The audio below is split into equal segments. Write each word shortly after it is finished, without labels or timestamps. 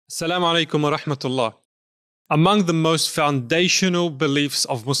Assalamu alaikum wa rahmatullah. Among the most foundational beliefs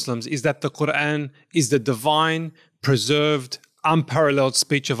of Muslims is that the Qur'an is the divine, preserved, unparalleled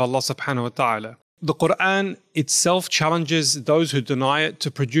speech of Allah subhanahu wa ta'ala. The Qur'an itself challenges those who deny it to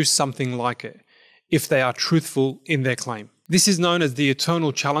produce something like it, if they are truthful in their claim. This is known as the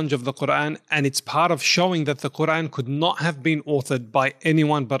eternal challenge of the Qur'an, and it's part of showing that the Qur'an could not have been authored by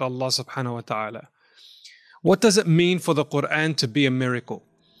anyone but Allah subhanahu wa ta'ala. What does it mean for the Qur'an to be a miracle?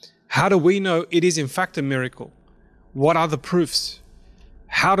 How do we know it is in fact a miracle? What are the proofs?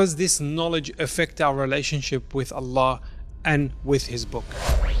 How does this knowledge affect our relationship with Allah and with His book?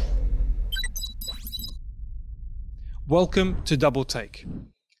 Welcome to DoubleTake,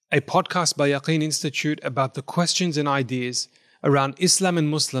 a podcast by Yaqeen Institute about the questions and ideas around Islam and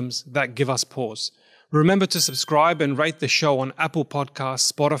Muslims that give us pause. Remember to subscribe and rate the show on Apple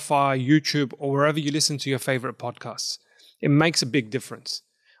Podcasts, Spotify, YouTube, or wherever you listen to your favorite podcasts. It makes a big difference.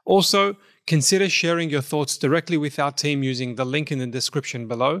 Also, consider sharing your thoughts directly with our team using the link in the description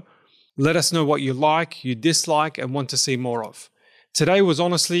below. Let us know what you like, you dislike, and want to see more of. Today was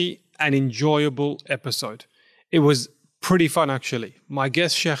honestly an enjoyable episode. It was pretty fun actually. My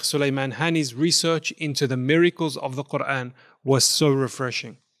guest Sheikh Suleiman Hani's research into the miracles of the Qur'an was so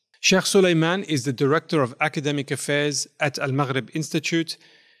refreshing. Sheikh Suleiman is the Director of Academic Affairs at Al-Maghrib Institute.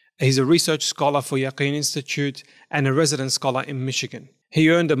 He's a research scholar for Yaqeen Institute and a resident scholar in Michigan. He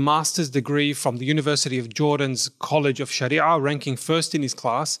earned a master's degree from the University of Jordan's College of Sharia, ranking first in his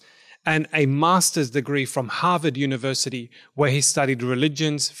class, and a master's degree from Harvard University, where he studied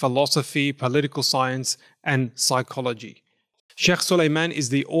religions, philosophy, political science, and psychology. Sheikh Suleiman is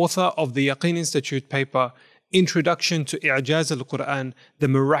the author of the Yaqeen Institute paper, Introduction to I'jaz al-Qur'an, the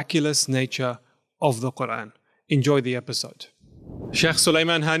Miraculous Nature of the Qur'an. Enjoy the episode. Sheikh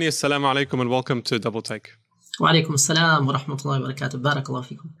Suleiman Hani, assalamu alaikum and welcome to DoubleTake. Wa alaikum assalam wa rahmatullahi wa barakatuh. Barakallahu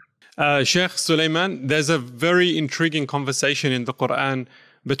feekum. Sheikh Suleiman, there's a very intriguing conversation in the Qur'an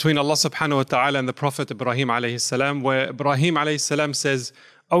between Allah subhanahu wa ta'ala and the Prophet Ibrahim alayhi salam, where Ibrahim alayhi salam says,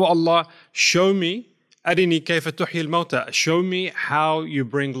 "Oh Allah, show me, arini kayfa tuhyi al-mawta, show me how you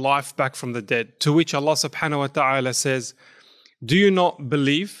bring life back from the dead." To which Allah subhanahu wa ta'ala says, "Do you not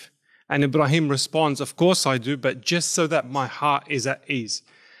believe?" And Ibrahim responds, "Of course I do, but just so that my heart is at ease."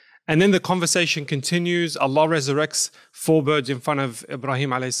 And then the conversation continues. Allah resurrects four birds in front of Ibrahim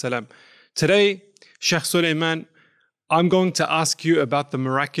alayhi salam. Today, Sheikh Suleiman, I'm going to ask you about the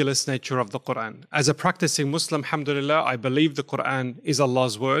miraculous nature of the Qur'an. As a practicing Muslim, alhamdulillah, I believe the Qur'an is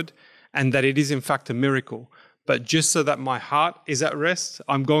Allah's word and that it is in fact a miracle. But just so that my heart is at rest,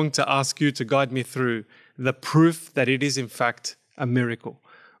 I'm going to ask you to guide me through the proof that it is in fact a miracle.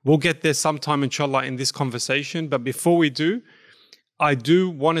 We'll get there sometime, inshallah, in this conversation. But before we do, I do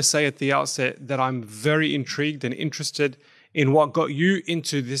want to say at the outset that I'm very intrigued and interested in what got you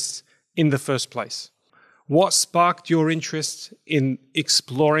into this in the first place. What sparked your interest in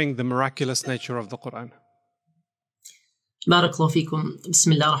exploring the miraculous nature of the Qur'an? Barakallahu feekum.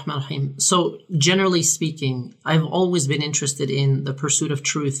 Bismillah ar-Rahman ar-Rahim. So generally speaking, I've always been interested in the pursuit of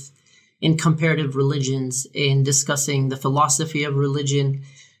truth, in comparative religions, in discussing the philosophy of religion,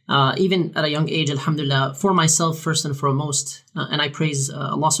 even at a young age, alhamdulillah, for myself first and foremost, and I praise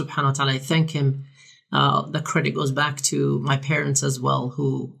Allah subhanahu wa ta'ala, I thank Him. The credit goes back to my parents as well,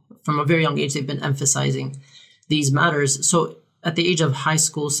 who from a very young age, they've been emphasizing these matters. So at the age of high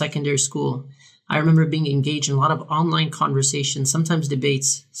school, secondary school, I remember being engaged in a lot of online conversations, sometimes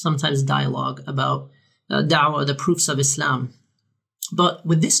debates, sometimes dialogue about da'wah, the proofs of Islam. But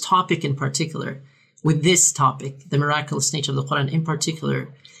with this topic in particular, the miraculous nature of the Qur'an in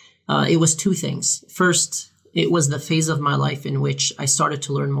particular, it was two things. First, it was the phase of my life in which I started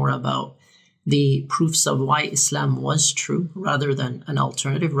to learn more about the proofs of why Islam was true rather than an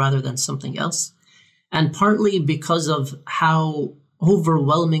alternative, rather than something else. And partly because of how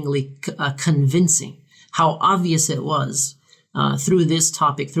overwhelmingly convincing, how obvious it was through this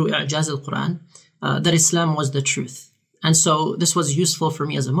topic, through I'jaz al-Qur'an, that Islam was the truth. And so this was useful for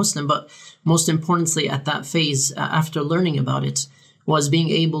me as a Muslim, but most importantly at that phase, after learning about it, was being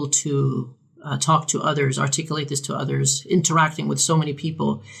able to talk to others, articulate this to others, interacting with so many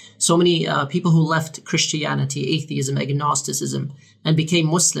people who left Christianity, atheism, agnosticism, and became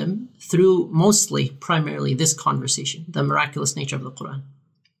Muslim through primarily this conversation, the miraculous nature of the Qur'an.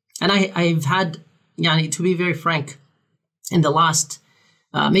 And I've had, to be very frank, in the last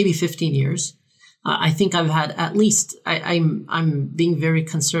maybe 15 years, I think I've had at least, I'm being very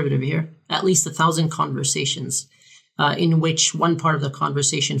conservative here, at least 1,000 conversations in which one part of the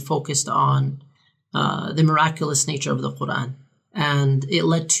conversation focused on the miraculous nature of the Qur'an. And it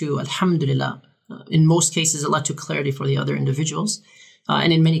led to, alhamdulillah, in most cases, it led to clarity for the other individuals.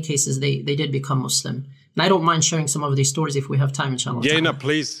 And in many cases, they did become Muslim. And I don't mind sharing some of these stories if we have time, inshallah. Yeah, no,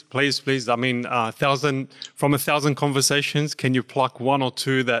 please. I mean, from 1,000 conversations, can you pluck one or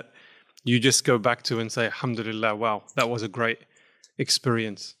two that you just go back to and say, alhamdulillah, wow, that was a great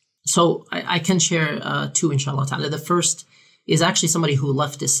experience? So I can share two, inshallah ta'ala. The first is actually somebody who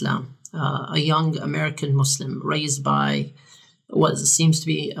left Islam, a young American Muslim raised by what seems to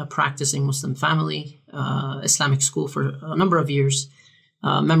be a practicing Muslim family, Islamic school for a number of years,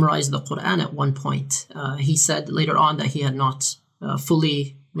 memorized the Qur'an at one point. He said later on that he had not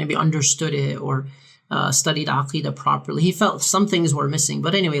fully maybe understood it or studied Aqidah properly. He felt some things were missing.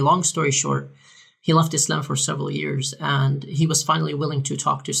 But anyway, long story short, he left Islam for several years and he was finally willing to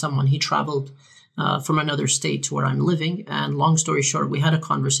talk to someone. He traveled from another state to where I'm living. And long story short, we had a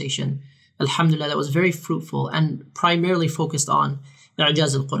conversation, alhamdulillah, that was very fruitful and primarily focused on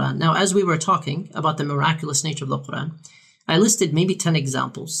I'jaz al-Qur'an. Now, as we were talking about the miraculous nature of the Qur'an, I listed maybe 10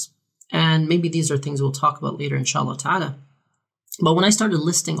 examples. And maybe these are things we'll talk about later, inshallah ta'ala. But when I started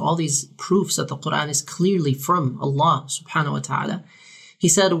listing all these proofs that the Qur'an is clearly from Allah subhanahu wa ta'ala, he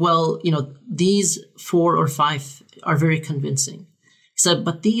said, well, these 4 or 5 are very convincing. He said,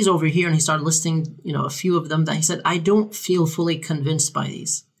 but these over here, and he started listing, a few of them that he said, I don't feel fully convinced by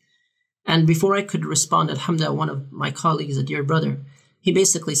these. And before I could respond, alhamdulillah, one of my colleagues, a dear brother, he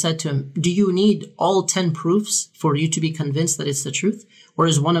basically said to him, do you need all 10 proofs for you to be convinced that it's the truth? Or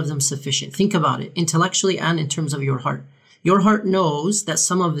is one of them sufficient? Think about it, intellectually and in terms of your heart. Your heart knows that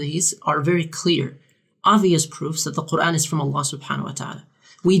some of these are very clear, obvious proofs that the Qur'an is from Allah subhanahu wa ta'ala.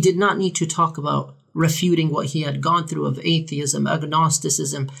 We did not need to talk about refuting what he had gone through of atheism,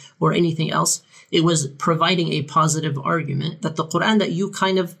 agnosticism, or anything else. It was providing a positive argument that the Qur'an that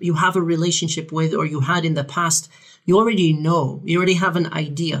you have a relationship with or you had in the past, you already know, you already have an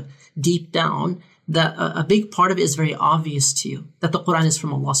idea deep down that a big part of it is very obvious to you, that the Qur'an is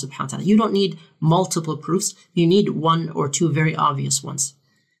from Allah subhanahu wa ta'ala. You don't need multiple proofs. You need 1 or 2 very obvious ones.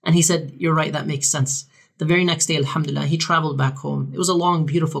 And he said, you're right, that makes sense. The very next day, alhamdulillah, he traveled back home. It was a long,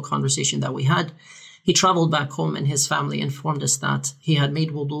 beautiful conversation that we had. He traveled back home and his family informed us that he had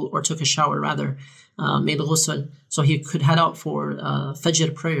made wudu, or took a shower rather, made ghusl, so he could head out for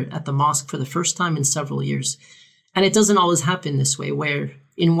Fajr prayer at the mosque for the first time in several years. And it doesn't always happen this way, where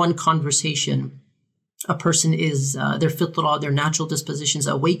in one conversation, a person is, their fitrah, their natural dispositions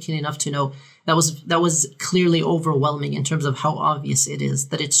awaken enough to know. That was clearly overwhelming in terms of how obvious it is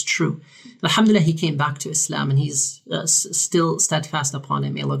that it's true. Alhamdulillah, he came back to Islam and he's still steadfast upon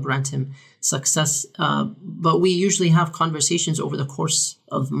it. May Allah grant him success. But we usually have conversations over the course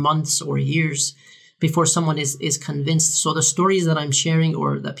of months or years before someone is convinced. So the stories that I'm sharing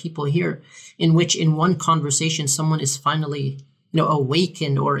or that people hear, in which in one conversation someone is finally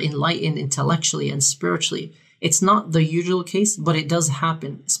awakened or enlightened intellectually and spiritually, it's not the usual case, but it does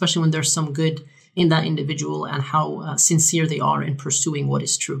happen, especially when there's some good in that individual and how sincere they are in pursuing what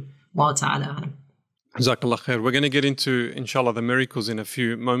is true. Allah ta'ala. Jazakallah khair. We're going to get into, inshallah, the miracles in a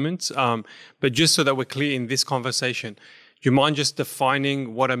few moments. But just so that we're clear in this conversation, do you mind just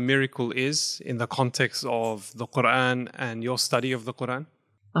defining what a miracle is in the context of the Qur'an and your study of the Qur'an?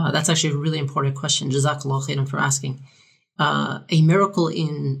 That's actually a really important question. Jazakallah khairan for asking. A miracle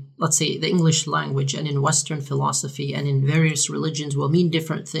in, let's say, the English language and in Western philosophy and in various religions will mean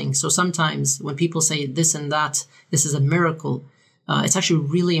different things. So sometimes when people say this and that, this is a miracle, it's actually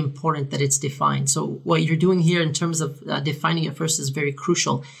really important that it's defined. So what you're doing here in terms of defining it first is very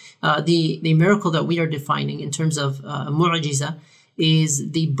crucial. The miracle that we are defining in terms of mu'jiza is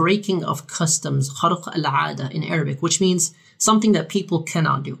the breaking of customs, kharq al-'ada in Arabic, which means something that people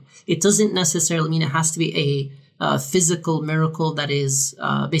cannot do. It doesn't necessarily mean it has to be a physical miracle that is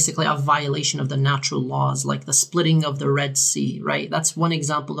basically a violation of the natural laws, like the splitting of the Red Sea, right? That's one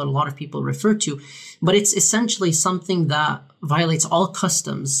example that a lot of people refer to. But it's essentially something that violates all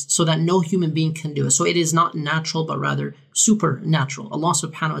customs so that no human being can do it. So it is not natural, but rather supernatural. Allah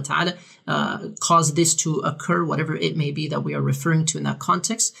subhanahu wa ta'ala caused this to occur, whatever it may be that we are referring to in that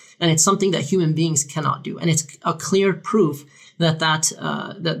context. And it's something that human beings cannot do. And it's a clear proof that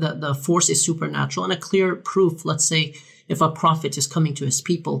the force is supernatural, and a clear proof, let's say, if a prophet is coming to his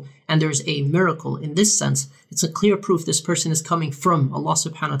people and there's a miracle in this sense, it's a clear proof this person is coming from Allah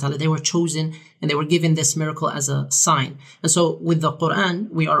subhanahu wa ta'ala. They were chosen and they were given this miracle as a sign. And so with the Qur'an,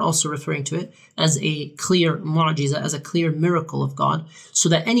 we are also referring to it as a clear mu'jiza, as a clear miracle of God, so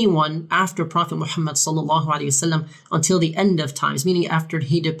that anyone after Prophet Muhammad sallallahu alaihi wasallam until the end of times, meaning after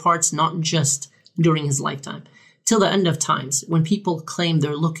he departs, not just during his lifetime, till the end of times, when people claim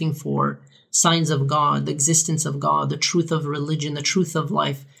they're looking for signs of God, the existence of God, the truth of religion, the truth of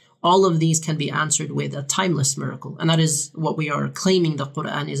life, All of these can be answered with a timeless miracle. And that is what we are claiming the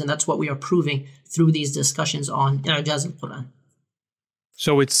Qur'an is. And that's what we are proving through these discussions on i'jaz al-Qur'an.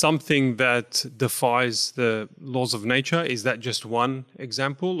 So it's something that defies the laws of nature. Is that just one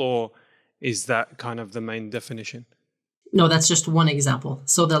example, or is that kind of the main definition? No, that's just one example.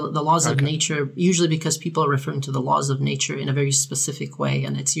 So the laws of nature, usually because people are referring to the laws of nature in a very specific way,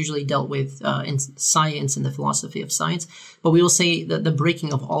 and it's usually dealt with in science and the philosophy of science. But we will say that the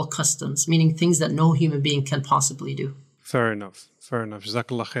breaking of all customs, meaning things that no human being can possibly do. Fair enough. Fair enough.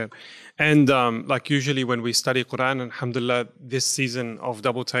 Jazakallah khair. And like usually when we study Qur'an, alhamdulillah, this season of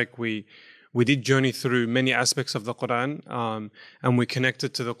DoubleTake, we did journey through many aspects of the Qur'an, and we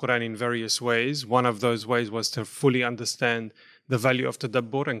connected to the Qur'an in various ways. One of those ways was to fully understand the value of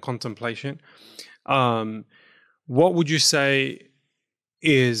tadabbur and contemplation. What would you say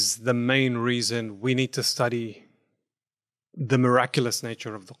is the main reason we need to study the miraculous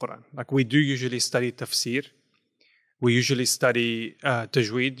nature of the Qur'an? Like we do usually study tafsir. We usually study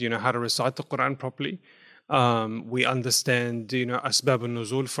tajweed, how to recite the Qur'an properly. We understand, asbab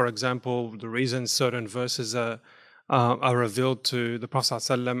al-nuzul, for example, the reasons certain verses are revealed to the Prophet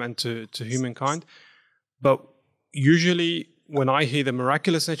ﷺ and to humankind. But usually when I hear the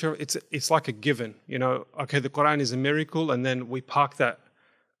miraculous nature, it's like a given, okay, the Qur'an is a miracle, and then we park that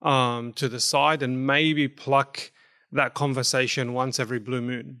to the side and maybe pluck that conversation once every blue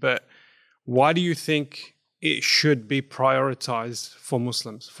moon. But why do you think it should be prioritized for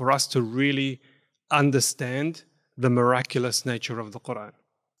Muslims, for us to really understand the miraculous nature of the Qur'an?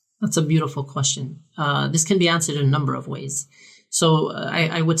 That's a beautiful question. This can be answered in a number of ways. So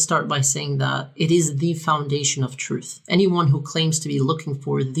I would start by saying that it is the foundation of truth. Anyone who claims to be looking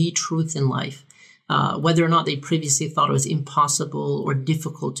for the truth in life, whether or not they previously thought it was impossible or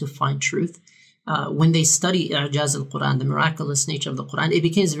difficult to find truth, when they study i'jaz al-Qur'an, the miraculous nature of the Qur'an, it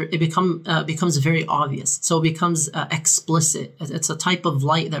becomes very obvious. So it becomes explicit. It's a type of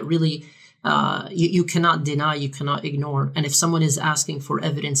light that really you cannot deny, you cannot ignore. And if someone is asking for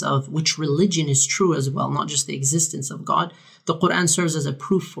evidence of which religion is true as well, not just the existence of God, the Qur'an serves as a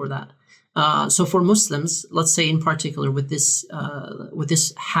proof for that. So for Muslims, let's say in particular with this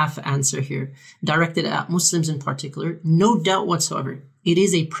half answer here, directed at Muslims in particular, no doubt whatsoever, it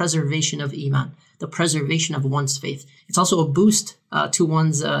is a preservation of Iman, the preservation of one's faith. It's also a boost to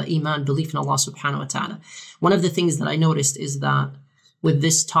one's Iman, belief in Allah subhanahu wa ta'ala. One of the things that I noticed is that with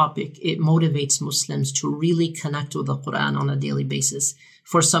this topic, it motivates Muslims to really connect with the Qur'an on a daily basis.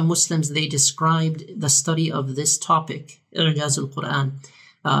 For some Muslims, they described the study of this topic, i'jaz al-Qur'an.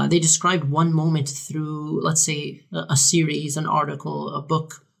 They described one moment through, let's say, a series, an article, a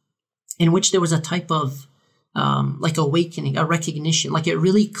book, in which there was a type of like awakening, a recognition, like it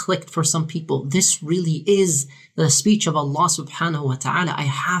really clicked for some people. This really is the speech of Allah subhanahu wa ta'ala. I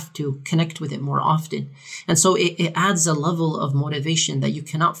have to connect with it more often. And so it adds a level of motivation that you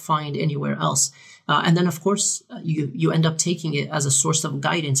cannot find anywhere else. And then, of course, you end up taking it as a source of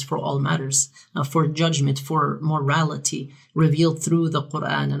guidance for all matters, for judgment, for morality, revealed through the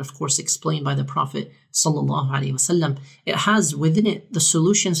Qur'an, and of course explained by the Prophet sallallahu alaihi wasallam. It has within it the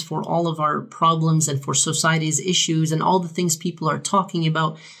solutions for all of our problems and for society's issues and all the things people are talking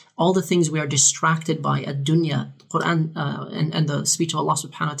about, all the things we are distracted by at dunya. Qur'an and the speech of Allah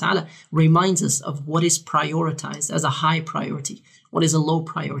subhanahu wa ta'ala reminds us of what is prioritized as a high priority, what is a low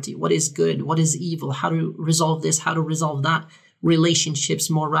priority, what is good, what is evil, how to resolve this, how to resolve that, relationships,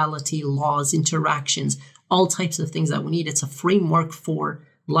 morality, laws, interactions, all types of things that we need. It's a framework for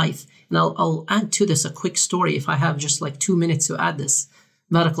life. And I'll add to this a quick story if I have just like 2 minutes to add this.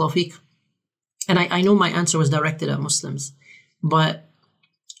 Barakallahu feek. And I know my answer was directed at Muslims, but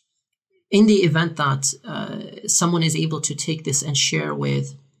in the event that someone is able to take this and share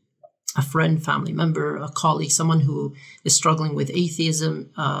with a friend, family member, a colleague, someone who is struggling with atheism,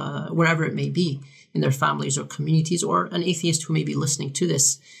 wherever it may be, in their families or communities, or an atheist who may be listening to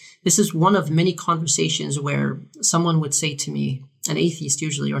this, this is one of many conversations where someone would say to me, an atheist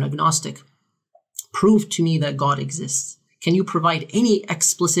usually, or an agnostic, prove to me that God exists. Can you provide any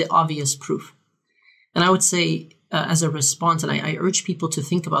explicit, obvious proof? And I would say, as a response, and I urge people to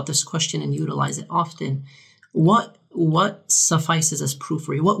think about this question and utilize it often, what suffices as proof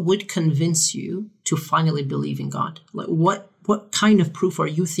for you? What would convince you to finally believe in God? Like what kind of proof are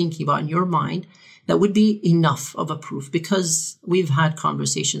you thinking about in your mind that would be enough of a proof? Because we've had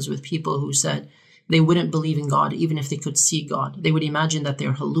conversations with people who said they wouldn't believe in God even if they could see God. They would imagine that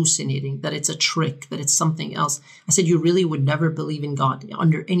they're hallucinating, that it's a trick, that it's something else. I said, you really would never believe in God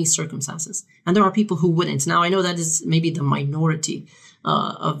under any circumstances. And there are people who wouldn't. Now, I know that is maybe the minority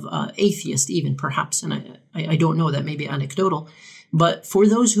of atheists even, perhaps, and I don't know, that may be anecdotal. But for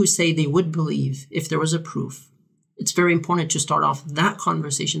those who say they would believe if there was a proof, it's very important to start off that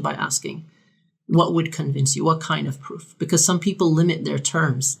conversation by asking, what would convince you? What kind of proof? Because some people limit their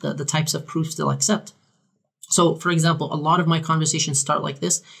terms, the types of proofs they'll accept. So, for example, a lot of my conversations start like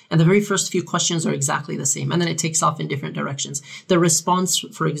this, and the very first few questions are exactly the same, and then it takes off in different directions. The response,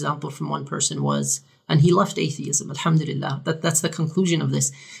 for example, from one person was, and he left atheism, alhamdulillah, that's the conclusion of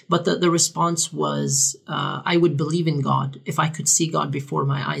this. But the response was, I would believe in God if I could see God before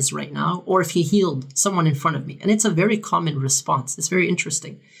my eyes right now, or if he healed someone in front of me. And it's a very common response. It's very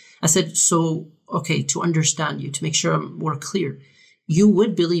interesting. I said, so, okay, to understand you, to make sure we're clear, you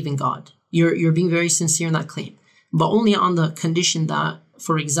would believe in God. You're being very sincere in that claim, but only on the condition that,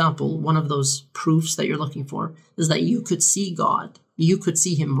 for example, one of those proofs that you're looking for is that you could see God, you could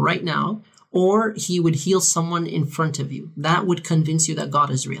see him right now, or he would heal someone in front of you. That would convince you that God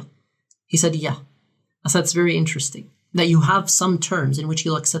is real. He said, yeah. I said, it's very interesting that you have some terms in which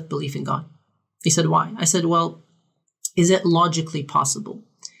you'll accept belief in God. He said, why? I said, well, is it logically possible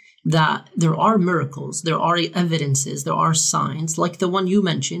that there are miracles, there are evidences, there are signs like the one you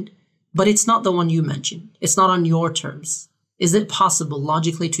mentioned, but it's not the one you mentioned. It's not on your terms. Is it possible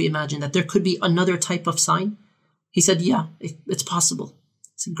logically to imagine that there could be another type of sign? He said, yeah, it's possible. I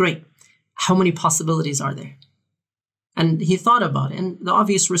said, great. How many possibilities are there? And he thought about it. And the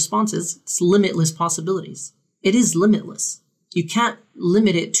obvious response is it's limitless possibilities. It is limitless. You can't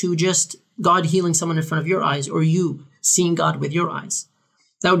limit it to just God healing someone in front of your eyes or you seeing God with your eyes.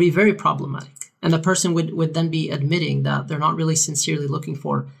 That would be very problematic. And the person would then be admitting that they're not really sincerely looking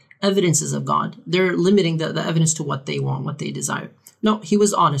for evidences of God. They're limiting the evidence to what they want, what they desire. No, he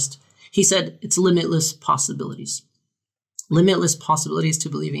was honest. He said it's limitless possibilities. Limitless possibilities to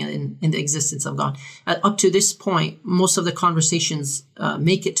believing in the existence of God. Up to this point, most of the conversations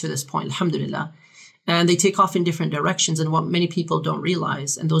make it to this point, alhamdulillah, and they take off in different directions. And what many people don't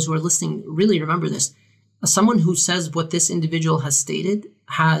realize, and those who are listening really remember this, someone who says what this individual has stated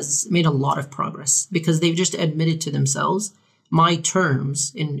has made a lot of progress because they've just admitted to themselves, my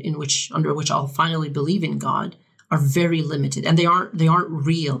terms under which I'll finally believe in God are very limited, and they aren't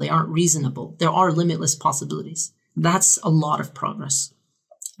real, they aren't reasonable. There are limitless possibilities. That's a lot of progress.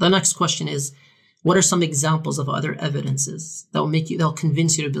 The next question is, what are some examples of other evidences that'll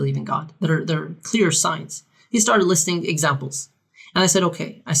convince you to believe in God? They're clear signs. He started listing examples. And I said,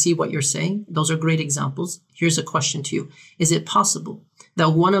 okay, I see what you're saying. Those are great examples. Here's a question to you. Is it possible that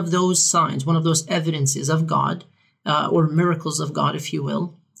one of those signs, one of those evidences of God, or miracles of God, if you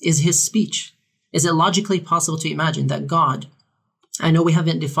will, is his speech? Is it logically possible to imagine that God, I know we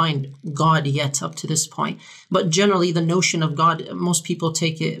haven't defined God yet up to this point, but generally the notion of God, most people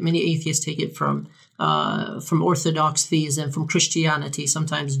take it, many atheists take it from Orthodox theism, from Christianity,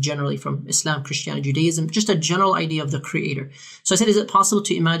 sometimes generally from Islam, Christianity, Judaism, just a general idea of the creator. So I said, is it possible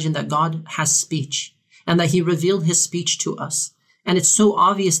to imagine that God has speech and that he revealed his speech to us? And it's so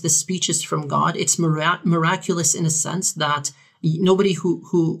obvious the speech is from God. It's miraculous in a sense that nobody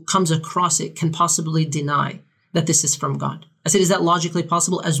who comes across it can possibly deny that this is from God. I said, is that logically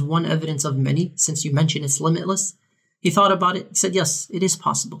possible as one evidence of many, since you mentioned it's limitless? He thought about it. He said, yes, it is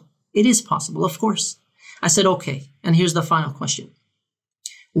possible. It is possible, of course. I said, okay. And here's the final question.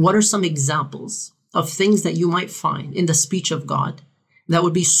 What are some examples of things that you might find in the speech of God that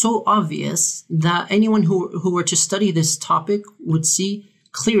would be so obvious that anyone who were to study this topic would see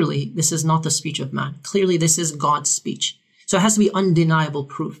clearly this is not the speech of man. Clearly, this is God's speech. So it has to be undeniable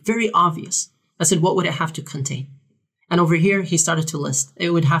proof, very obvious. I said, what would it have to contain? And over here, he started to list. It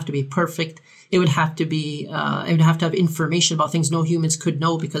would have to be perfect. It would have to be, it would have to have information about things no humans could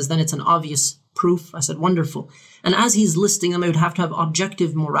know, because then it's an obvious proof. I said, wonderful. And as he's listing them, it would have to have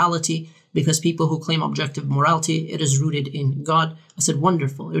objective morality, because people who claim objective morality, it is rooted in God. I said,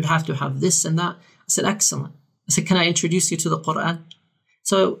 wonderful. It would have to have this and that. I said, excellent. I said, can I introduce you to the Qur'an?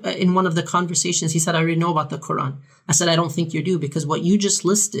 So in one of the conversations, he said, I already know about the Qur'an. I said, I don't think you do, because what you just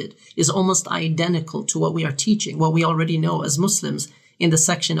listed is almost identical to what we are teaching, what we already know as Muslims in the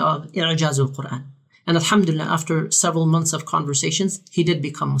section of I'jaz al-Qur'an. And alhamdulillah, after several months of conversations, he did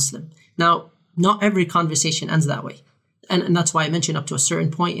become Muslim. Now, not every conversation ends that way. And that's why I mentioned up to a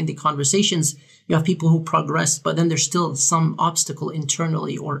certain point in the conversations, you have people who progress, but then there's still some obstacle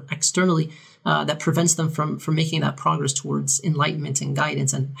internally or externally that prevents them from making that progress towards enlightenment and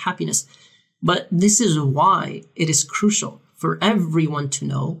guidance and happiness. But this is why it is crucial for everyone to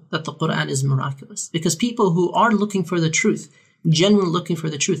know that the Qur'an is miraculous. Because people who are looking for the truth, genuinely looking for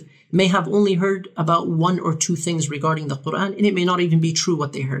the truth, may have only heard about one or two things regarding the Qur'an, and it may not even be true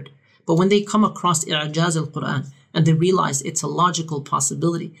what they heard. But when they come across i'jaz al-Qur'an and they realize it's a logical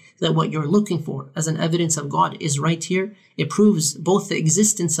possibility that what you're looking for as an evidence of God is right here, it proves both the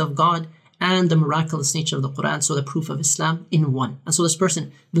existence of God and the miraculous nature of the Qur'an, so the proof of Islam in one. And so this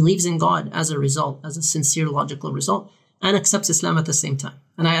person believes in God as a result, as a sincere logical result, and accepts Islam at the same time.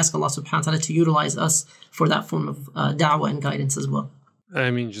 And I ask Allah subhanahu wa ta'ala to utilize us for that form of da'wah and guidance as well.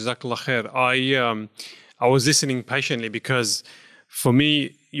 I mean, Jazakallah khair. I was listening patiently because for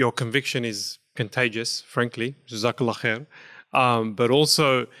me, your conviction is contagious, frankly. Jazakallah khair. But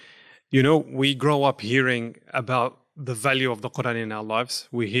also, you know, we grow up hearing about the value of the Qur'an in our lives.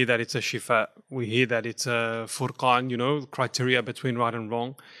 We hear that it's a shifa. We hear that it's a furqan, you know, criteria between right and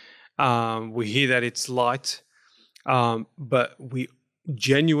wrong. We hear that it's light. But we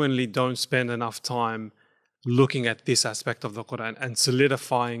genuinely don't spend enough time looking at this aspect of the Qur'an and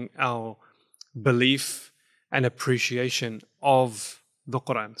solidifying our belief and appreciation of the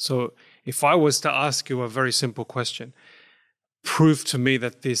Qur'an. So if I was to ask you a very simple question, prove to me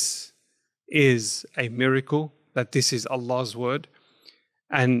that this is a miracle, that this is Allah's word.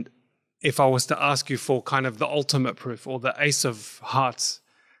 And if I was to ask you for kind of the ultimate proof or the ace of hearts,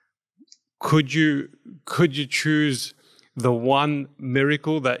 could you choose the one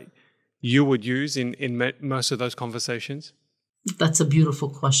miracle that you would use in most of those conversations? That's a beautiful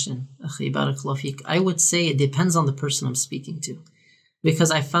question, Akhi, barakallahu feek. I would say it depends on the person I'm speaking to.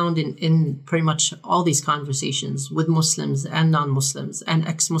 Because I found in pretty much all these conversations with Muslims and non-Muslims and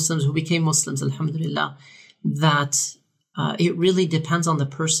ex-Muslims who became Muslims, alhamdulillah, that it really depends on the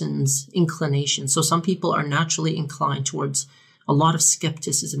person's inclination. So some people are naturally inclined towards a lot of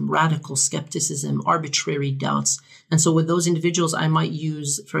skepticism, radical skepticism, arbitrary doubts. And so with those individuals, I might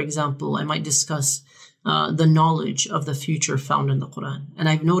use, for example, I might discuss the knowledge of the future found in the Qur'an. And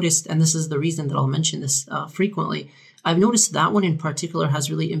I've noticed, and this is the reason that I'll mention this frequently, I've noticed that one in particular has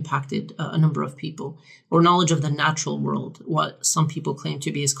really impacted a number of people, or knowledge of the natural world, what some people claim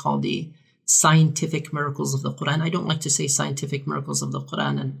to be is called the scientific miracles of the Qur'an. I don't like to say scientific miracles of the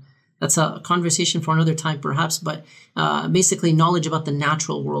Qur'an, and that's a conversation for another time perhaps, but basically knowledge about the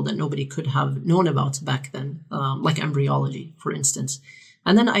natural world that nobody could have known about back then, like embryology, for instance.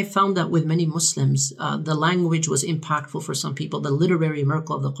 And then I found that with many Muslims, the language was impactful for some people, the literary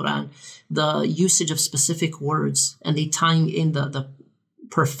miracle of the Qur'an, the usage of specific words, and the tying in the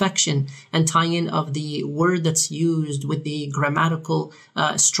perfection and tying in of the word that's used with the grammatical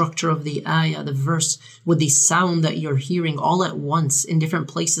structure of the ayah, the verse, with the sound that you're hearing all at once in different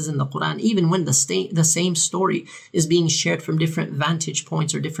places in the Qur'an, even when the same story is being shared from different vantage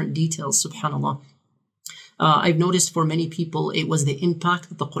points or different details, subhanAllah. I've noticed for many people, it was the impact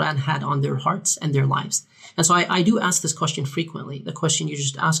that the Qur'an had on their hearts and their lives. And so I do ask this question frequently, the question you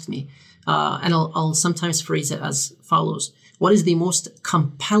just asked me, and I'll sometimes phrase it as follows. What is the most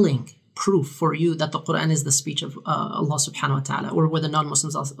compelling proof for you that the Qur'an is the speech of Allah subhanahu wa ta'ala, or with a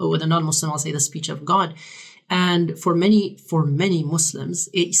non-Muslim, I'll say the speech of God? And for many Muslims,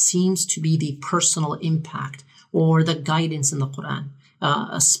 it seems to be the personal impact or the guidance in the Qur'an.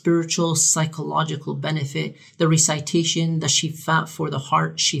 A spiritual, psychological benefit, the recitation, the shifa for the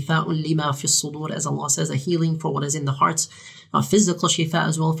heart, shifa'un lima fi sudur, as Allah says, a healing for what is in the hearts, physical shifa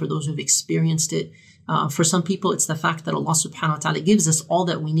as well for those who've experienced it. For some people, it's the fact that Allah subhanahu wa ta'ala gives us all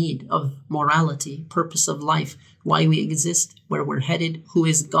that we need of morality, purpose of life, why we exist, where we're headed, who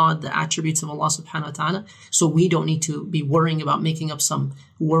is God, the attributes of Allah subhanahu wa ta'ala. So we don't need to be worrying about making up some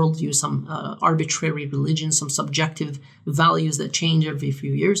worldview, some arbitrary religion, some subjective values that change every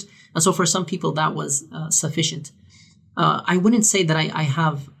few years. And so for some people, that was sufficient. I wouldn't say that I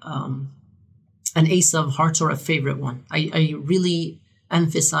have an ace of hearts or a favorite one. I really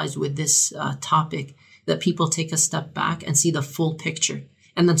emphasize with this topic that people take a step back and see the full picture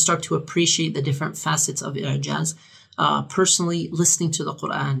and then start to appreciate the different facets of i'jaz. Personally, listening to the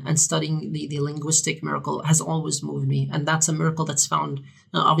Qur'an and studying the linguistic miracle has always moved me. And that's a miracle that's found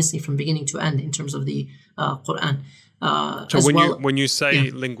obviously from beginning to end in terms of the Qur'an. So when you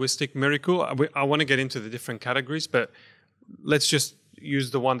say linguistic miracle, I want to get into the different categories, but let's just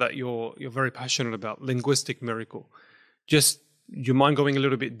use the one that you're very passionate about, linguistic miracle. Just, do you mind going a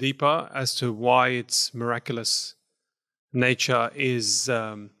little bit deeper as to why its miraculous nature is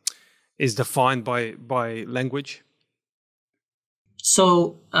defined by language?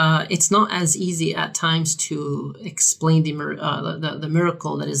 So it's not as easy at times to explain the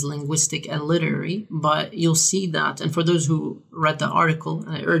miracle that is linguistic and literary, but you'll see that. And for those who read the article,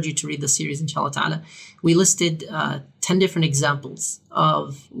 and I urge you to read the series, inshallah ta'ala, we listed 10 different examples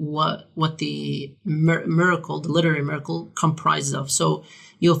of what the miracle, the literary miracle, comprises of. So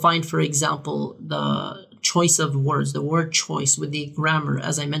you'll find, for example, the choice of words, the word choice, with the grammar,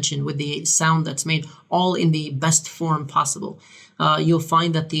 as I mentioned, with the sound that's made, all in the best form possible. You'll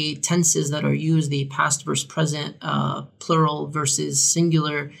find that the tenses that are used, the past versus present, plural versus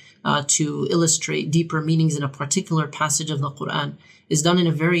singular, to illustrate deeper meanings in a particular passage of the Qur'an, is done in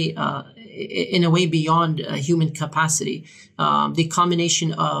a very, in a way beyond human capacity. The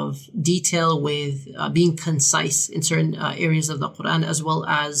combination of detail with being concise in certain areas of the Qur'an, as well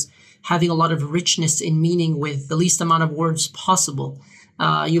as having a lot of richness in meaning with the least amount of words possible.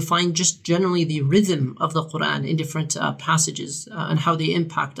 You find just generally the rhythm of the Qur'an in different passages and how they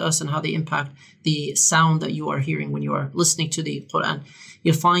impact us and how they impact the sound that you are hearing when you are listening to the Qur'an.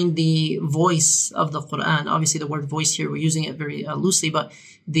 You find the voice of the Qur'an. Obviously, the word voice here, we're using it very loosely, but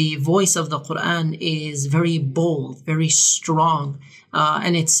the voice of the Qur'an is very bold, very strong,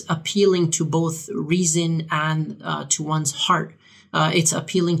 and it's appealing to both reason and to one's heart. It's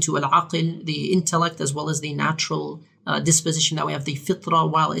appealing to al-aql, the intellect, as well as the natural disposition that we have, the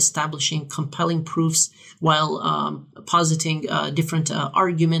fitra, while establishing compelling proofs, while positing different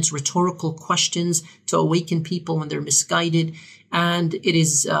arguments, rhetorical questions to awaken people when they're misguided. And it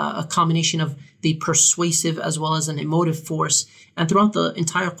is a combination of the persuasive as well as an emotive force. And throughout the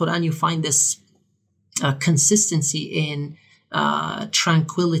entire Qur'an, you find this consistency in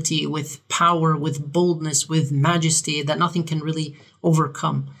tranquility, with power, with boldness, with majesty that nothing can really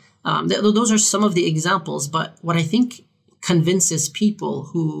overcome. Those are some of the examples, but what I think convinces people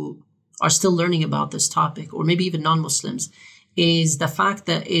who are still learning about this topic, or maybe even non-Muslims, is the fact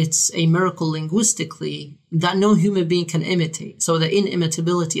that it's a miracle linguistically that no human being can imitate. So the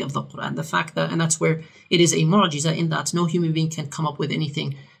inimitability of the Qur'an, the fact that, and that's where it is a mu'jiza, in that no human being can come up with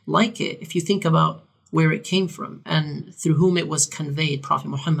anything like it. If you think about where it came from and through whom it was conveyed, Prophet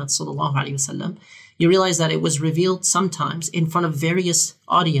Muhammad sallallahu alaihi wasallam, you realize that it was revealed sometimes in front of various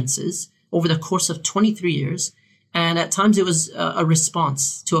audiences over the course of 23 years. And at times it was a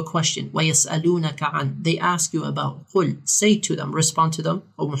response to a question. وَيَسْأَلُونَكَ عَنْ. They ask you about. قُلْ. Say to them, respond to them,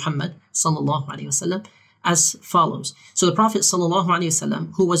 O Muhammad sallallahu alaihi wasallam, as follows. So the Prophet sallallahu alaihi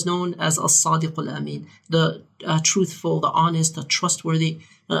wasallam, who was known as as-Sadiq al-Amin, the truthful, the honest, the trustworthy,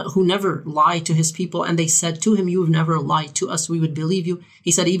 who never lied to his people, and they said to him, "You've never lied to us, we would believe you."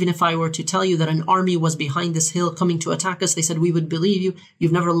 He said, "Even if I were to tell you that an army was behind this hill coming to attack us," they said, "we would believe you.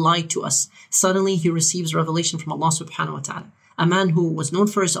 You've never lied to us." Suddenly he receives revelation from Allah subhanahu wa ta'ala. A man who was known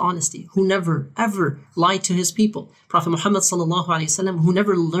for his honesty, who never ever lied to his people. Prophet Muhammad sallallahu alaihi wasallam, who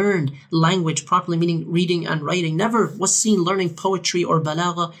never learned language properly, meaning reading and writing, never was seen learning poetry or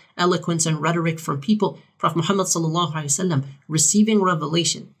balagha, eloquence and rhetoric from people. Prophet Muhammad sallallahu alaihi wasallam receiving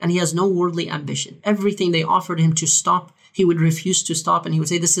revelation, and he has no worldly ambition. Everything they offered him to stop, he would refuse to stop, and he would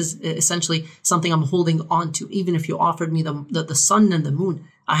say, "This is essentially something I'm holding on to. Even if you offered me the sun and the moon,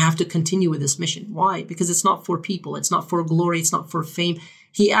 I have to continue with this mission." Why? Because it's not for people, it's not for glory, it's not for fame.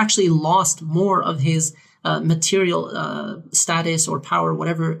 He actually lost more of his material status or power,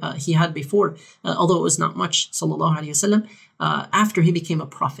 whatever he had before, although it was not much, sallallahu alaihi wasallam, after he became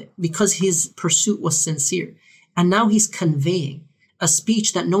a prophet, because his pursuit was sincere. And now he's conveying a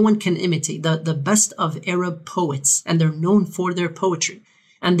speech that no one can imitate, the best of Arab poets, and they're known for their poetry.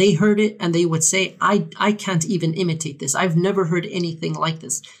 And they heard it and they would say, I can't even imitate this. I've never heard anything like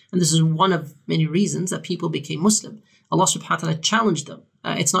this. And this is one of many reasons that people became Muslim. Allah subhanahu wa ta'ala challenged them.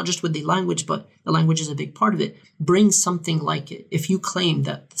 It's not just with the language, but the language is a big part of it. Bring something like it. If you claim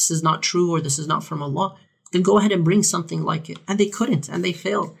that this is not true or this is not from Allah, then go ahead and bring something like it. And they couldn't, and they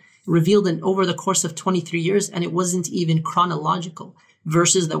failed. Revealed in over the course of 23 years, and it wasn't even chronological.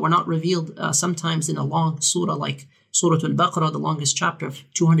 Verses that were not revealed sometimes in a long surah like Surah al-Baqarah, the longest chapter of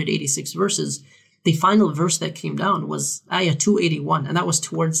 286 verses. The final verse that came down was ayah 281, and that was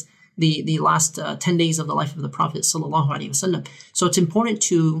towards the last 10 days of the life of the Prophet sallallahu alaihi wasallam. So it's important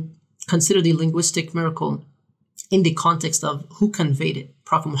to consider the linguistic miracle in the context of who conveyed it.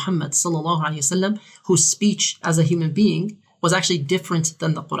 Prophet Muhammad sallallahu alaihi wasallam, whose speech as a human being was actually different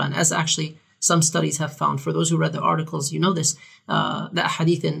than the Qur'an, as actually some studies have found. For those who read the articles, you know this, that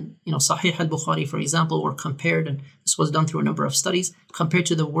hadith in Sahih al-Bukhari, for example, were compared, and this was done through a number of studies, compared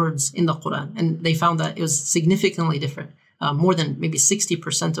to the words in the Qur'an. And they found that it was significantly different. More than maybe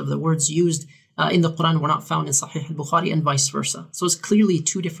 60% of the words used in the Qur'an were not found in Sahih al-Bukhari, and vice versa. So it's clearly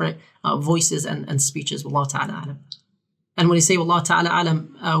two different voices and speeches. Wallahu ta'ala alam. And when you say Wallahu ta'ala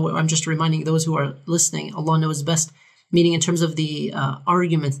alam, I'm just reminding those who are listening, Allah knows best. Meaning in terms of the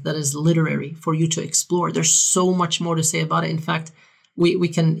argument that is literary for you to explore. There's so much more to say about it. In fact, we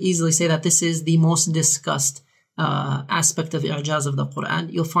can easily say that this is the most discussed aspect of i'jaz of the Qur'an.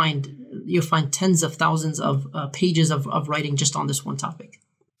 You'll find tens of thousands of pages of writing just on this one topic.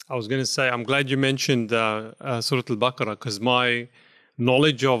 I was going to say, I'm glad you mentioned Surah Al-Baqarah, because my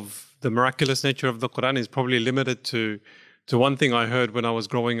knowledge of the miraculous nature of the Qur'an is probably limited to one thing I heard when I was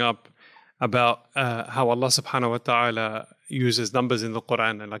growing up about how Allah subhanahu wa ta'ala uses numbers in the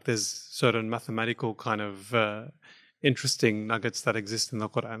Qur'an. And like there's certain mathematical kind of interesting nuggets that exist in the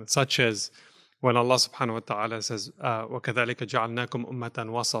Qur'an, such as when Allah subhanahu wa ta'ala says, وَكَذَلِكَ جَعَلْنَاكُمْ أُمَّةً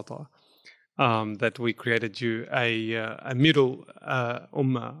وَسَطًا, that we created you a middle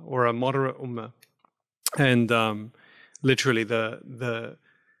ummah or a moderate ummah. And literally the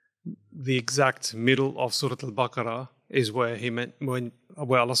exact middle of Surah Al-Baqarah is where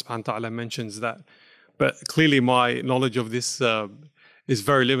where Allah subhanahu wa ta'ala mentions that. But clearly my knowledge of this is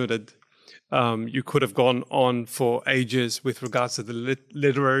very limited. You could have gone on for ages with regards to the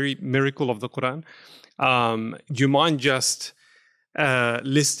literary miracle of the Qur'an. Do you mind just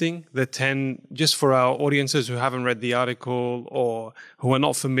listing the 10, just for our audiences who haven't read the article or who are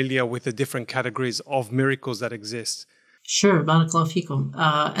not familiar with the different categories of miracles that exist? Sure, barakallahu feekum.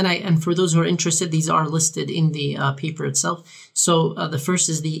 And for those who are interested, these are listed in the paper itself. So the first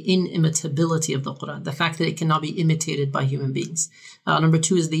is the inimitability of the Qur'an, the fact that it cannot be imitated by human beings. Number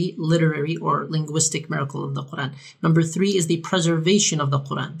 2 is the literary or linguistic miracle of the Qur'an. Number 3 is the preservation of the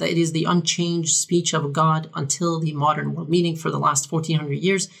Qur'an, that it is the unchanged speech of God until the modern world, meaning for the last 1400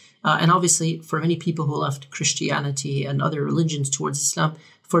 years. And obviously, for many people who left Christianity and other religions towards Islam,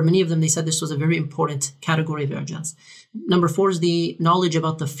 for many of them, they said this was a very important category of i'jaz. Number 4 is the knowledge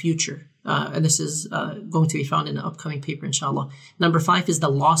about the future. And this is going to be found in an upcoming paper, inshallah. Number 5 is the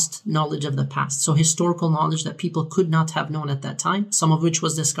lost knowledge of the past. So historical knowledge that people could not have known at that time, some of which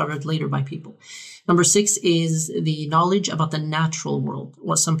was discovered later by people. Number 6 is the knowledge about the natural world,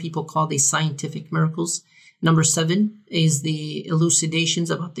 what some people call the scientific miracles. Number 7 is the elucidations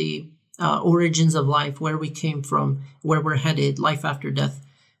about the origins of life, where we came from, where we're headed, life after death.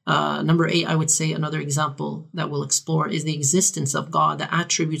 Number 8, I would say another example that we'll explore is the existence of God, the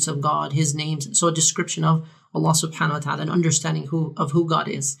attributes of God, His names. So a description of Allah subhanahu wa ta'ala, an understanding of who God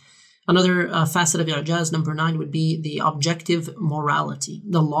is. Another facet of i'jaz, number 9, would be the objective morality,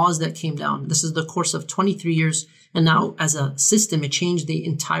 the laws that came down. This is the course of 23 years, and now as a system, it changed the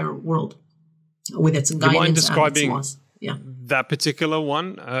entire world with its guidance. Do you mind describing and its laws? Yeah. That particular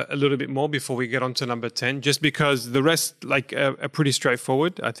one a little bit more before we get on to number 10, just because the rest are pretty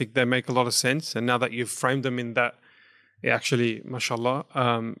straightforward. I think they make a lot of sense. And now that you've framed them in that, actually, mashallah,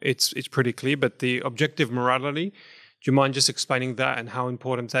 it's pretty clear. But the objective morality, do you mind just explaining that and how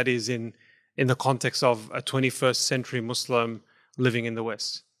important that is in the context of a 21st century Muslim living in the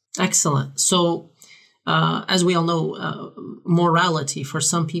West? Excellent. So, as we all know, morality for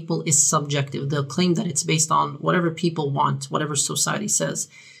some people is subjective. They'll claim that it's based on whatever people want, whatever society says.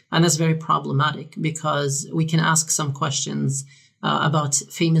 And that's very problematic because we can ask some questions about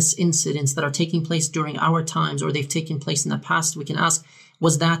famous incidents that are taking place during our times or they've taken place in the past. We can ask,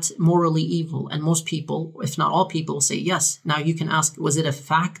 was that morally evil? And most people, if not all people, say yes. Now you can ask, was it a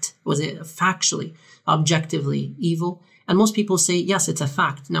fact? Was it factually, objectively evil? And most people say, yes, it's a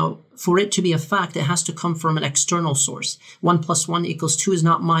fact. Now, for it to be a fact, it has to come from an external source. 1 + 1 = 2 is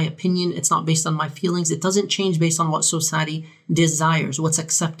not my opinion. It's not based on my feelings. It doesn't change based on what society desires, what's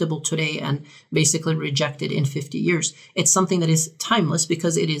acceptable today and basically rejected in 50 years. It's something that is timeless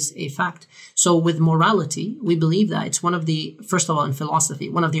because it is a fact. So with morality, we believe that it's one of the, first of all, in philosophy,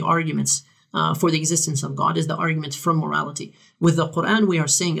 one of the arguments for the existence of God is the argument from morality. With the Qur'an, we are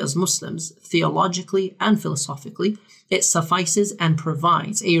saying as Muslims, theologically and philosophically, it suffices and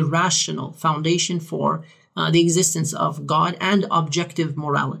provides a rational foundation for the existence of God and objective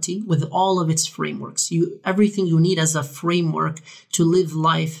morality with all of its frameworks. Everything you need as a framework to live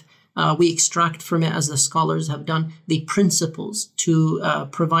life, we extract from it, as the scholars have done, the principles to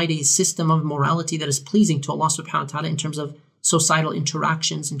provide a system of morality that is pleasing to Allah subhanahu wa ta'ala in terms of societal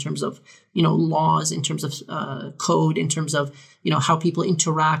interactions, in terms of, laws, in terms of code, in terms of, how people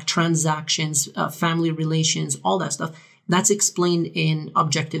interact, transactions, family relations, all that stuff. That's explained in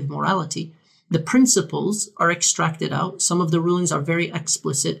objective morality. The principles are extracted out. Some of the rulings are very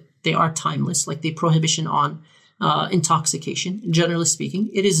explicit. They are timeless, like the prohibition on intoxication. Generally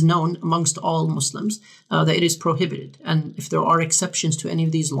speaking, it is known amongst all Muslims that it is prohibited. And if there are exceptions to any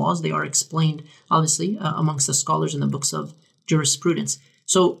of these laws, they are explained, obviously, amongst the scholars in the books of jurisprudence.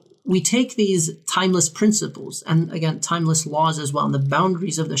 So we take these timeless principles and, again, timeless laws as well, and the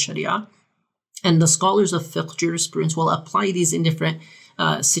boundaries of the Sharia, and the scholars of fiqh jurisprudence will apply these in different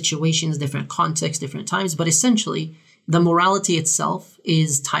situations, different contexts, different times. But essentially, The morality itself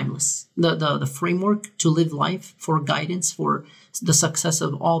is timeless. The framework to live life for guidance, for the success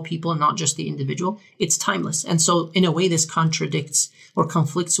of all people and not just the individual, it's timeless. And so in a way, this contradicts or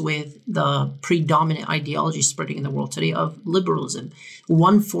conflicts with the predominant ideology spreading in the world today of liberalism,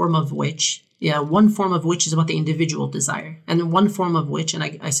 one form of which is about the individual desire, and one form of which, and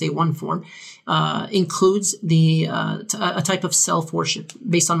I say one form, includes a type of self-worship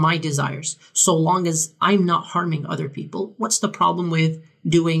based on my desires. So long as I'm not harming other people, what's the problem with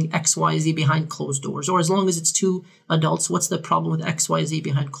doing X, Y, Z behind closed doors? Or as long as it's two adults, what's the problem with X, Y, Z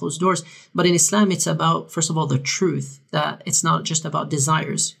behind closed doors? But in Islam, it's about, first of all, the truth, that it's not just about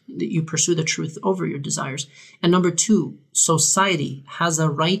desires, that you pursue the truth over your desires. And number two, society has a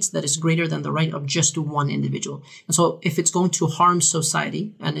right that is greater than the right of just one individual. And so if it's going to harm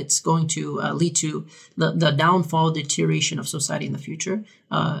society and it's going to lead to the downfall, deterioration of society in the future,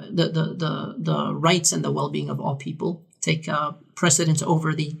 the rights and the well-being of all people take precedence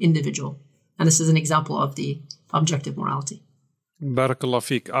over the individual. And this is an example of the objective morality. Barakallah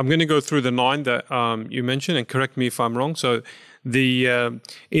fiqh. I'm going to go through the 9 that you mentioned, and correct me if I'm wrong. So the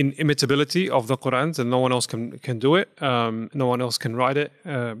inimitability of the Qur'an, and no one else can do it. No one else can write it.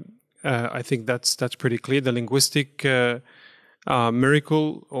 I think that's pretty clear. The linguistic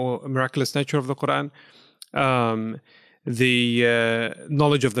miracle or miraculous nature of the Qur'an. The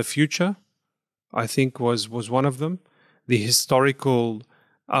knowledge of the future, I think, was one of them. The historical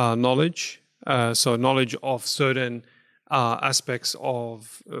knowledge, so knowledge of certain aspects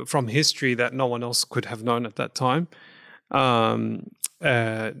from history that no one else could have known at that time.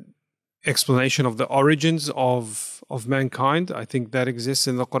 Explanation of the origins of mankind. I think that exists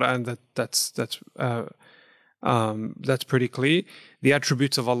in the Qur'an. That's pretty clear. The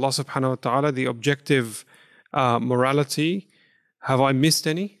attributes of Allah subhanahu wa ta'ala, the objective morality. Have I missed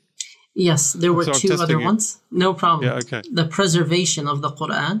any? Yes, there were 2 other ones. No problem. Yeah, okay. The preservation of the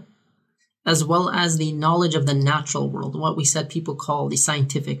Qur'an, as well as the knowledge of the natural world, what we said people call the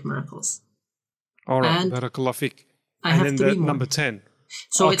scientific miracles. All right, barakallah fiqh. I have 3 more. Number 10.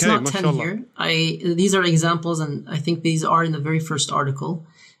 So okay, it's not mashallah. 10 here. These are examples, and I think these are in the very first article.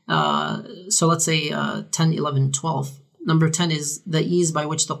 So let's say 10, 11, 12. Number 10 is the ease by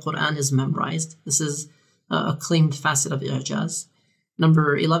which the Qur'an is memorized. This is a claimed facet of i'jaz.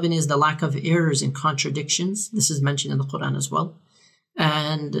 Number 11 is the lack of errors and contradictions. This is mentioned in the Qur'an as well.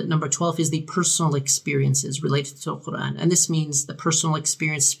 And number 12 is the personal experiences related to the Qur'an. And this means the personal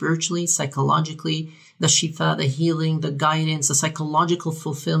experience spiritually, psychologically, the shifa, the healing, the guidance, the psychological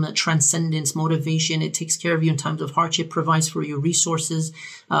fulfillment, transcendence, motivation. It takes care of you in times of hardship, provides for you resources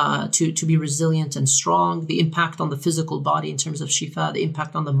to be resilient and strong, the impact on the physical body in terms of shifa, the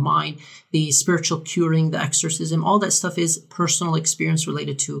impact on the mind, the spiritual curing, the exorcism. All that stuff is personal experience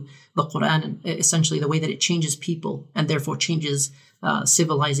related to the Qur'an, and essentially the way that it changes people and therefore changes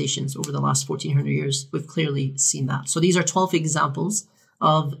civilizations over the last 1400 years. We've clearly seen that. So these are 12 examples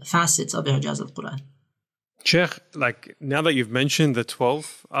of facets of i'jaz al-Qur'an. Sheikh, like now that you've mentioned the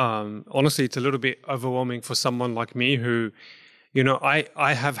 12, honestly, it's a little bit overwhelming for someone like me who,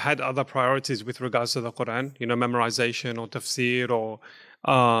 I have had other priorities with regards to the Qur'an, memorization or tafsir or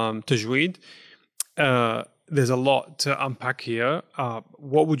tajweed. There's a lot to unpack here.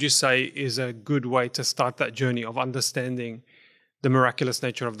 What would you say is a good way to start that journey of understanding the miraculous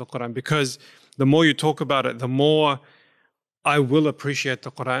nature of the Qur'an? Because the more you talk about it, the more I will appreciate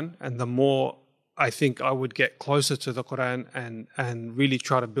the Qur'an, and the more I think I would get closer to the Qur'an and really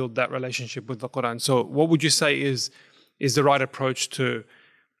try to build that relationship with the Qur'an. So what would you say is the right approach to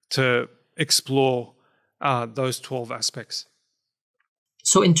explore those 12 aspects?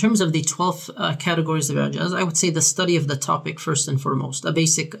 So in terms of the 12 categories of i'jaz, I would say the study of the topic first and foremost, a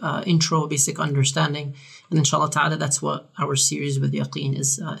basic intro, basic understanding. And inshallah ta'ala, that's what our series with Yaqeen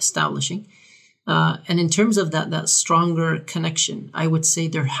is establishing. And in terms of that stronger connection, I would say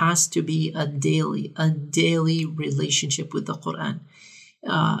there has to be a daily relationship with the Qur'an.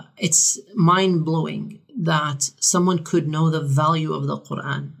 It's mind-blowing that someone could know the value of the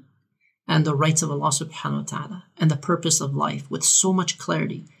Qur'an and the rights of Allah subhanahu wa ta'ala and the purpose of life with so much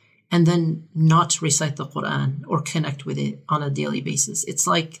clarity, and then not recite the Qur'an or connect with it on a daily basis. It's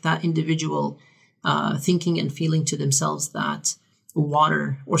like that individual thinking and feeling to themselves that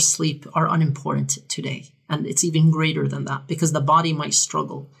water or sleep are unimportant today. And it's even greater than that, because the body might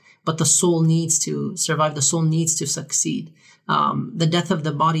struggle, but the soul needs to survive. The soul needs to succeed. The death of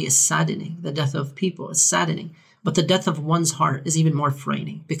the body is saddening. The death of people is saddening. But the death of one's heart is even more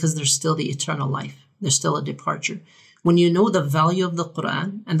frightening, because there's still the eternal life. There's still a departure. When you know the value of the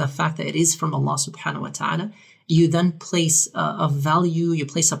Qur'an and the fact that it is from Allah subhanahu wa ta'ala, you then place a value, you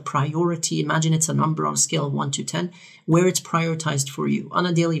place a priority. Imagine it's a number on a scale of 1 to 10, where it's prioritized for you on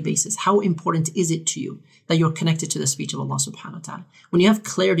a daily basis. How important is it to you that you're connected to the speech of Allah subhanahu wa ta'ala? When you have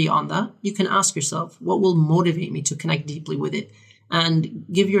clarity on that, you can ask yourself, what will motivate me to connect deeply with it? And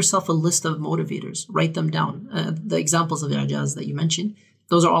give yourself a list of motivators. Write them down. The examples of i'jaz that you mentioned,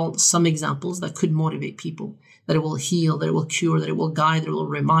 those are all some examples that could motivate people, that it will heal, that it will cure, that it will guide, that it will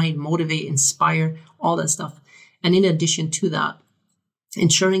remind, motivate, inspire, all that stuff. And in addition to that,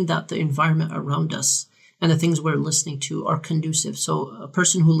 ensuring that the environment around us and the things we're listening to are conducive. So a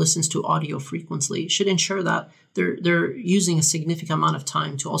person who listens to audio frequently should ensure that they're using a significant amount of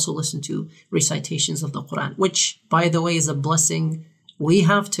time to also listen to recitations of the Qur'an, which, by the way, is a blessing we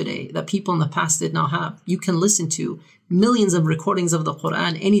have today that people in the past did not have. You can listen to millions of recordings of the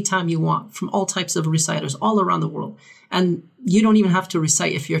Qur'an anytime you want from all types of reciters all around the world. And you don't even have to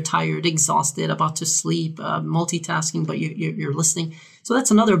recite if you're tired, exhausted, about to sleep, multitasking, but you're listening. So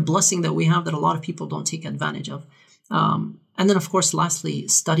that's another blessing that we have that a lot of people don't take advantage of. And then, of course, lastly,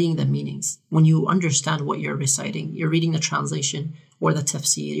 studying the meanings. When you understand what you're reciting, you're reading the translation or the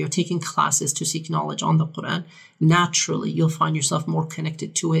tafsir, you're taking classes to seek knowledge on the Qur'an, naturally, you'll find yourself more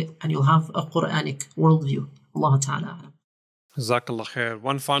connected to it and you'll have a Qur'anic worldview. Allah Ta'ala. Jazakallah khair.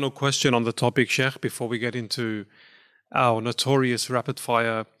 One final question on the topic, Sheikh, before we get into our notorious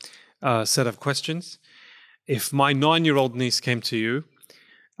rapid-fire set of questions. If my 9-year-old niece came to you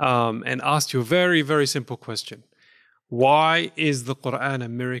and asked you a very, very simple question, why is the Qur'an a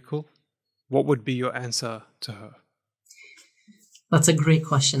miracle? What would be your answer to her? That's a great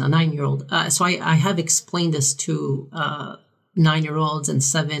question, a 9-year-old. So I have explained this to 9-year-olds and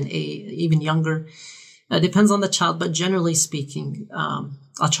 7, 8, even younger. It depends on the child, but generally speaking,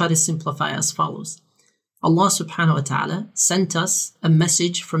 I'll try to simplify as follows. Allah subhanahu wa ta'ala sent us a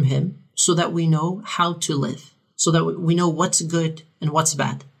message from Him so that we know how to live, so that we know what's good and what's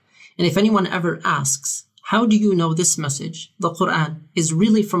bad. And if anyone ever asks, how do you know this message, the Qur'an, is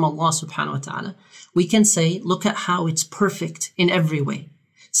really from Allah subhanahu wa ta'ala? We can say, look at how it's perfect in every way.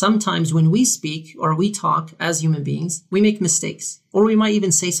 Sometimes when we speak or we talk as human beings, we make mistakes. Or we might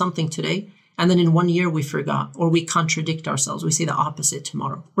even say something today, and then in 1 year we forgot, or we contradict ourselves. We say the opposite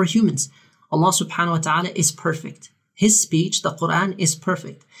tomorrow. We're humans. Allah subhanahu wa ta'ala is perfect. His speech, the Qur'an, is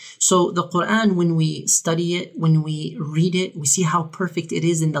perfect. So the Qur'an, when we study it, when we read it, we see how perfect it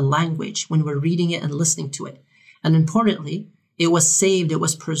is in the language when we're reading it and listening to it. And importantly, it was saved, it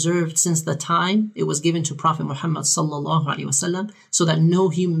was preserved since the time it was given to Prophet Muhammad sallallahu alaihi wasallam, so that no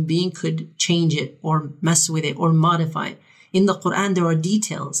human being could change it or mess with it or modify it. In the Qur'an, there are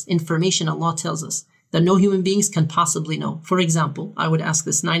details, information Allah tells us that no human beings can possibly know. For example, I would ask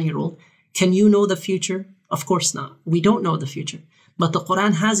this 9-year-old, can you know the future? Of course not. We don't know the future. But the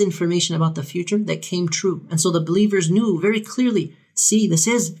Qur'an has information about the future that came true. And so the believers knew very clearly, see, this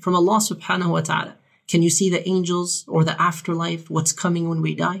is from Allah subhanahu wa ta'ala. Can you see the angels or the afterlife, what's coming when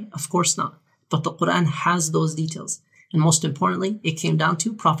we die? Of course not. But the Qur'an has those details. And most importantly, it came down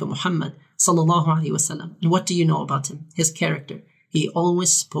to Prophet Muhammad sallallahu alaihi wasallam. And what do you know about him? His character. He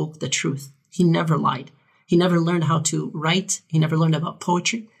always spoke the truth. He never lied. He never learned how to write. He never learned about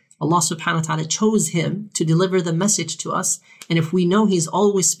poetry. Allah subhanahu wa ta'ala chose him to deliver the message to us. And if we know he's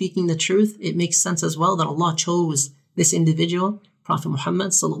always speaking the truth, it makes sense as well that Allah chose this individual, Prophet Muhammad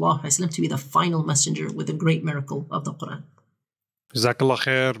sallallahu alaihi wasallam, to be the final messenger with the great miracle of the Qur'an. Jazakallah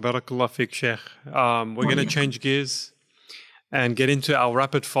khair, barakallah fiqh, Sheikh. We're going to change gears and get into our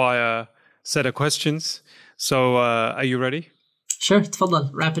rapid fire set of questions. So are you ready? Sure, tfaddal,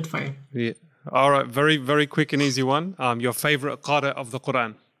 rapid fire. Yeah. All right, very, very quick and easy one. Your favorite qari of the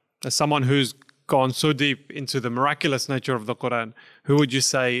Qur'an? As someone who's gone so deep into the miraculous nature of the Qur'an, who would you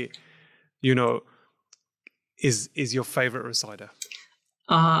say, you know, is your favorite reciter?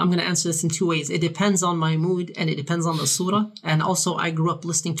 I'm going to answer this in 2 ways. It depends on my mood and it depends on the surah. And also I grew up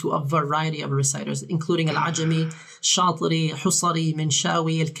listening to a variety of reciters, including Al-Ajami, Shatri, Husari,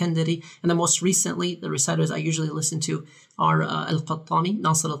 Minshawi, Al-Kandari. And then most recently, the reciters I usually listen to are Al-Qattami,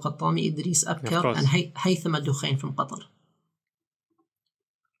 Nasir Al-Qattami, Idris Abkar, and Haytham Al-Dukhain from Qatar.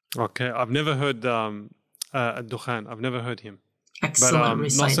 Okay, I've never heard Al-Dukhain. I've never heard him. Excellent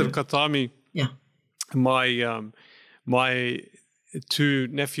reciter. Nasir Al-Qattami, yeah. My 2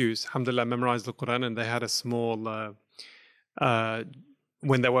 nephews, alhamdulillah, memorized the Qur'an, and they had a small,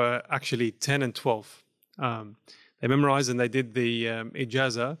 when they were actually 10 and 12, they memorized and they did the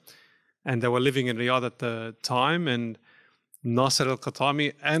ijaza, and they were living in Riyadh at the time, and Nasir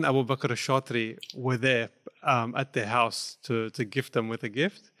al-Qattami and Abu Bakr al-Shatri were there at their house to gift them with a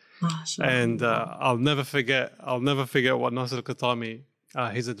gift. And I'll never forget what Nasir al-Qattami,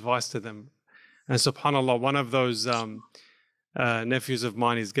 his advice to them And subhanAllah, one of those nephews of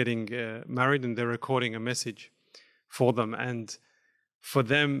mine is getting married, and they're recording a message for them. And for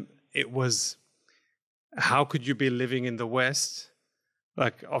them, it was, how could you be living in the West?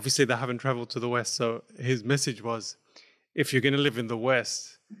 Like, obviously, they haven't traveled to the West. So his message was, if you're going to live in the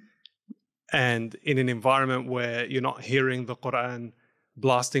West and in an environment where you're not hearing the Qur'an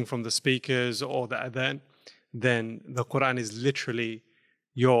blasting from the speakers or the adhan, then the Qur'an is literally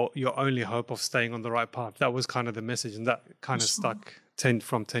your only hope of staying on the right path. That was kind of the message, and that kind of stuck 10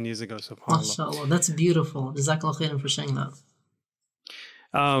 years ago, subhanAllah. MashaAllah, that's beautiful. Jazakallah khairan for saying that.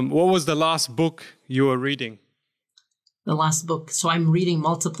 What was the last book you were reading? The last book. So I'm reading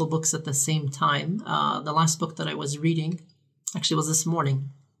multiple books at the same time. The last book that I was reading actually was this morning.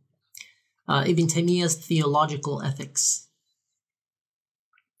 Ibn Taymiyyah's Theological Ethics.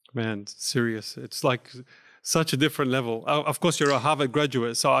 Man, serious. It's like such a different level. Of course, you're a Harvard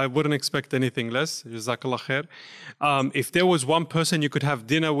graduate, so I wouldn't expect anything less. Jazakallah khair. If there was one person you could have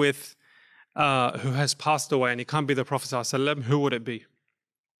dinner with who has passed away and he can't be the Prophet ﷺ, who would it be?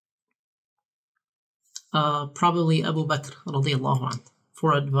 Probably Abu Bakr radiallahu anh,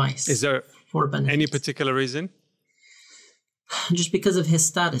 for advice. Is there any particular reason? Just because of his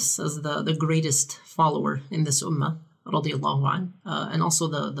status as the greatest follower in this ummah, radiallahu anh, and also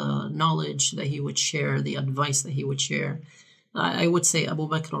the knowledge that he would share, the advice that he would share. I would say Abu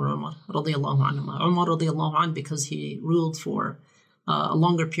Bakr or Umar radiallahu anh. Umar radiallahu anh because he ruled for a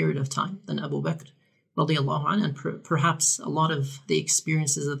longer period of time than Abu Bakr radiallahu anh, and perhaps a lot of the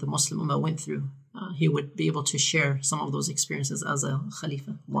experiences that the Muslim ummah went through, he would be able to share some of those experiences as a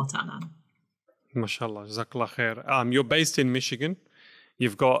Khalifa. Allah Ta'ala. MashaAllah, Jazakallah khair. You're based in Michigan.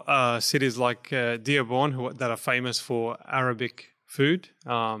 You've got cities like Dearborn that are famous for Arabic food.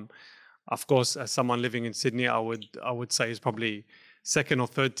 Of course, as someone living in Sydney, I would say is probably second or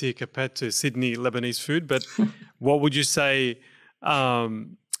third tier compared to Sydney Lebanese food. But what would you say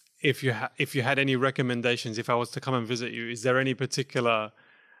if you had any recommendations? If I was to come and visit you, is there any particular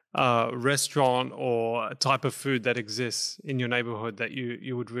restaurant or type of food that exists in your neighborhood that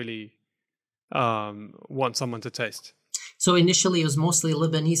you would really want someone to taste? So initially it was mostly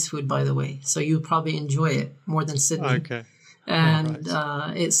Lebanese food, by the way. So you probably enjoy it more than Sydney. Okay. And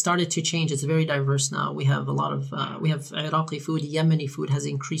it started to change. It's very diverse now. We have a lot of, we have Iraqi food. Yemeni food has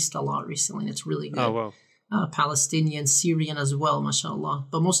increased a lot recently, and it's really good. Oh, wow. Palestinian, Syrian as well, mashallah.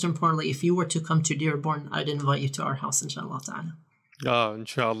 But most importantly, if you were to come to Dearborn, I'd invite you to our house, inshallah ta'ala. Oh,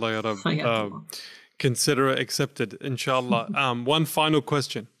 inshallah, ya Rab. Consider it accepted, inshallah. One final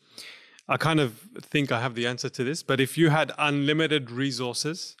question. I kind of think I have the answer to this, but if you had unlimited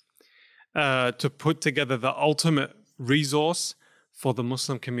resources to put together the ultimate resource for the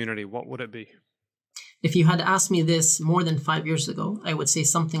Muslim community, what would it be? If you had asked me this more than 5 years ago, I would say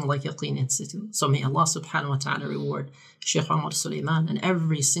something like Yaqeen Institute. So may Allah subhanahu wa ta'ala reward Sheikh Umar Suleiman and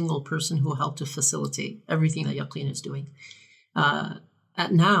every single person who helped to facilitate everything that Yaqeen is doing.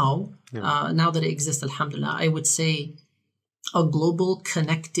 Now that it exists, alhamdulillah, I would say a global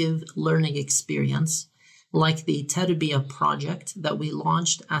connective learning experience like the Tarbiyah project that we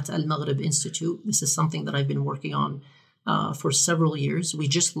launched at Al-Maghrib Institute. This is something that I've been working on for several years. We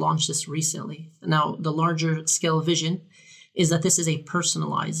just launched this recently. Now, the larger scale vision is that this is a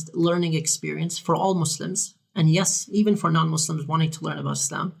personalized learning experience for all Muslims, and yes, even for non-Muslims wanting to learn about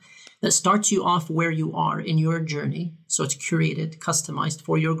Islam, that starts you off where you are in your journey. So it's curated, customized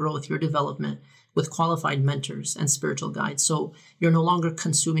for your growth, your development, with qualified mentors and spiritual guides. So you're no longer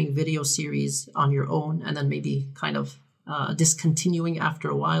consuming video series on your own and then maybe kind of discontinuing after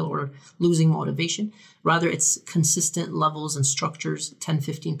a while or losing motivation. Rather, it's consistent levels and structures, 10,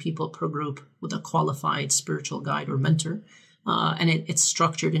 15 people per group with a qualified spiritual guide or mentor. And it's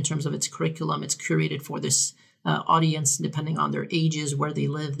structured in terms of its curriculum. It's curated for this audience, depending on their ages, where they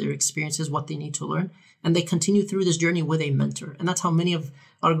live, their experiences, what they need to learn. And they continue through this journey with a mentor. And that's how many of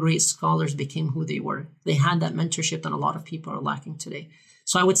our great scholars became who they were. They had that mentorship that a lot of people are lacking today.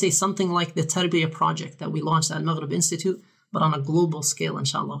 So I would say something like the Tarbiyah project that we launched at Al-Maghrib Institute, but on a global scale,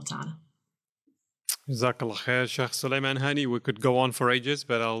 inshallah ta'ala. Jazakallah khair, Sheikh Suleiman Hani. We could go on for ages,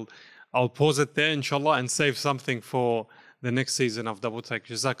 but I'll pause it there, inshallah, and save something for the next season of DoubleTake.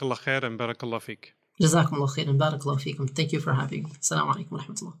 Jazakallah khair and barakallah feek. Jazakumullah khair and barakallah feekum. Thank you for having me. Assalamu alaikum wa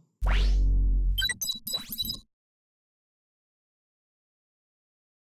rahmatullah.